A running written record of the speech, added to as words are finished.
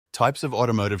Types of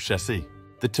automotive chassis.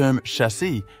 The term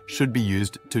chassis should be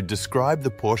used to describe the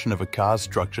portion of a car's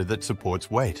structure that supports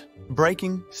weight.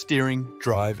 Braking, steering,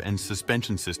 drive, and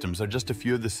suspension systems are just a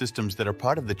few of the systems that are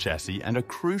part of the chassis and are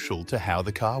crucial to how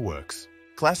the car works.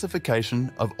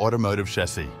 Classification of automotive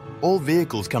chassis. All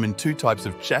vehicles come in two types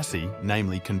of chassis,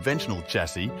 namely conventional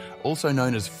chassis, also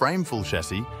known as frame-full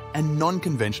chassis, and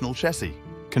non-conventional chassis.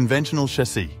 Conventional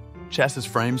chassis. Chassis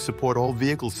frames support all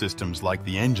vehicle systems like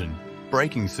the engine,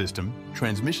 braking system,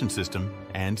 transmission system,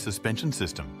 and suspension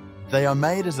system. They are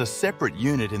made as a separate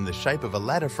unit in the shape of a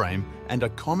ladder frame and are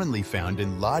commonly found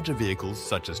in larger vehicles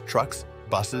such as trucks,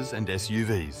 buses, and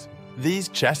SUVs. These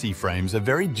chassis frames are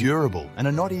very durable and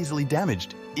are not easily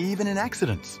damaged, even in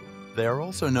accidents. They are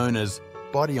also known as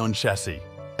body-on-chassis.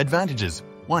 Advantages: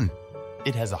 1.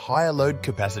 It has a higher load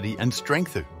capacity and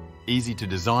strength. Easy to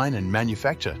design and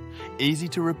manufacture. Easy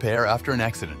to repair after an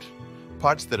accident.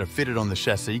 Parts that are fitted on the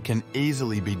chassis can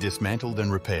easily be dismantled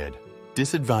and repaired.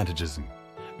 Disadvantages: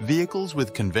 vehicles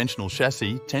with conventional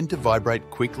chassis tend to vibrate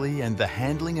quickly and the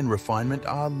handling and refinement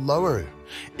are lower.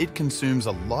 It consumes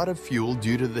a lot of fuel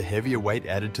due to the heavier weight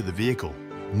added to the vehicle.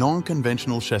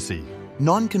 Non-conventional chassis.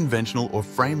 Non-conventional or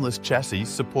frameless chassis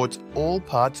supports all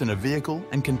parts in a vehicle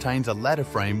and contains a ladder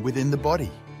frame within the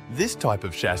body. This type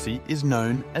of chassis is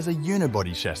known as a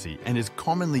unibody chassis and is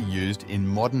commonly used in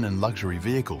modern and luxury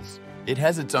vehicles. It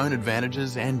has its own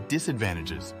advantages and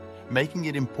disadvantages, making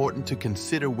it important to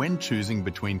consider when choosing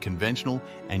between conventional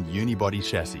and unibody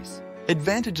chassis.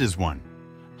 Advantages: 1.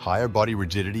 Higher body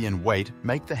rigidity and weight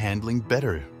make the handling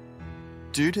better.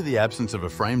 Due to the absence of a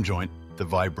frame joint, the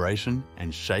vibration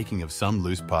and shaking of some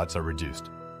loose parts are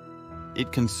reduced.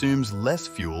 It consumes less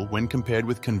fuel when compared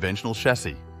with conventional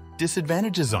chassis.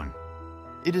 Disadvantages: 1.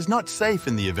 It is not safe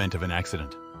in the event of an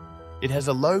accident. It has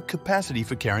a low capacity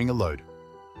for carrying a load.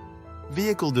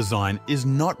 Vehicle design is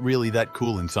not really that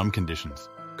cool in some conditions.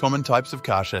 Common types of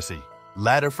car chassis.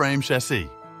 Ladder frame chassis.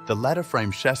 The ladder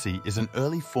frame chassis is an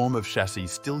early form of chassis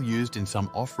still used in some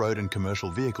off-road and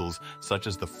commercial vehicles such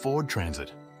as the Ford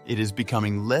Transit. It is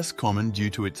becoming less common due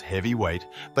to its heavy weight,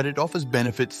 but it offers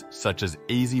benefits such as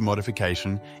easy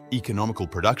modification, economical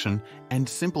production, and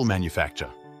simple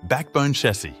manufacture. Backbone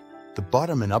chassis. The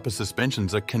bottom and upper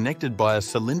suspensions are connected by a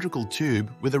cylindrical tube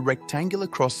with a rectangular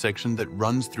cross-section that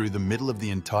runs through the middle of the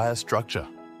entire structure.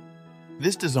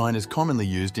 This design is commonly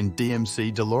used in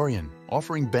DMC DeLorean,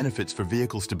 offering benefits for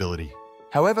vehicle stability.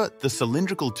 However, the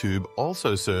cylindrical tube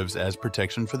also serves as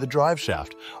protection for the drive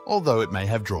shaft, although it may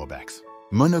have drawbacks.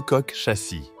 Monocoque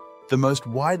chassis. The most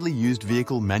widely used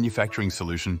vehicle manufacturing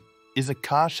solution is a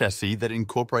car chassis that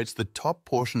incorporates the top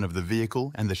portion of the vehicle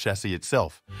and the chassis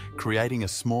itself, creating a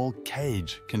small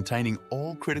cage containing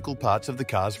all critical parts of the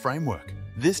car's framework.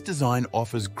 This design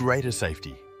offers greater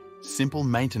safety, simple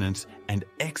maintenance, and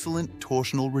excellent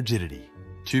torsional rigidity.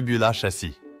 Tubular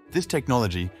chassis. This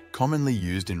technology, commonly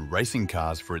used in racing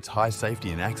cars for its high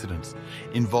safety in accidents,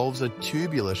 involves a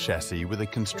tubular chassis with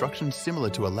a construction similar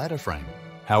to a ladder frame.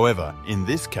 However, in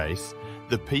this case,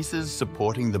 the pieces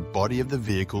supporting the body of the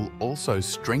vehicle also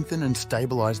strengthen and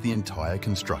stabilize the entire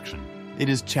construction. It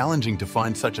is challenging to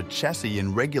find such a chassis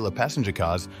in regular passenger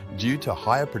cars due to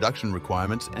higher production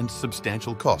requirements and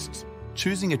substantial costs.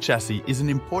 Choosing a chassis is an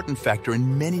important factor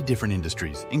in many different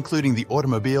industries, including the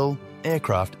automobile,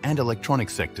 aircraft, and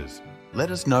electronics sectors.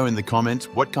 Let us know in the comments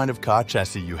what kind of car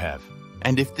chassis you have.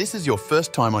 And if this is your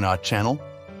first time on our channel,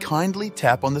 kindly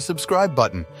tap on the subscribe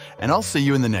button, and I'll see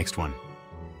you in the next one.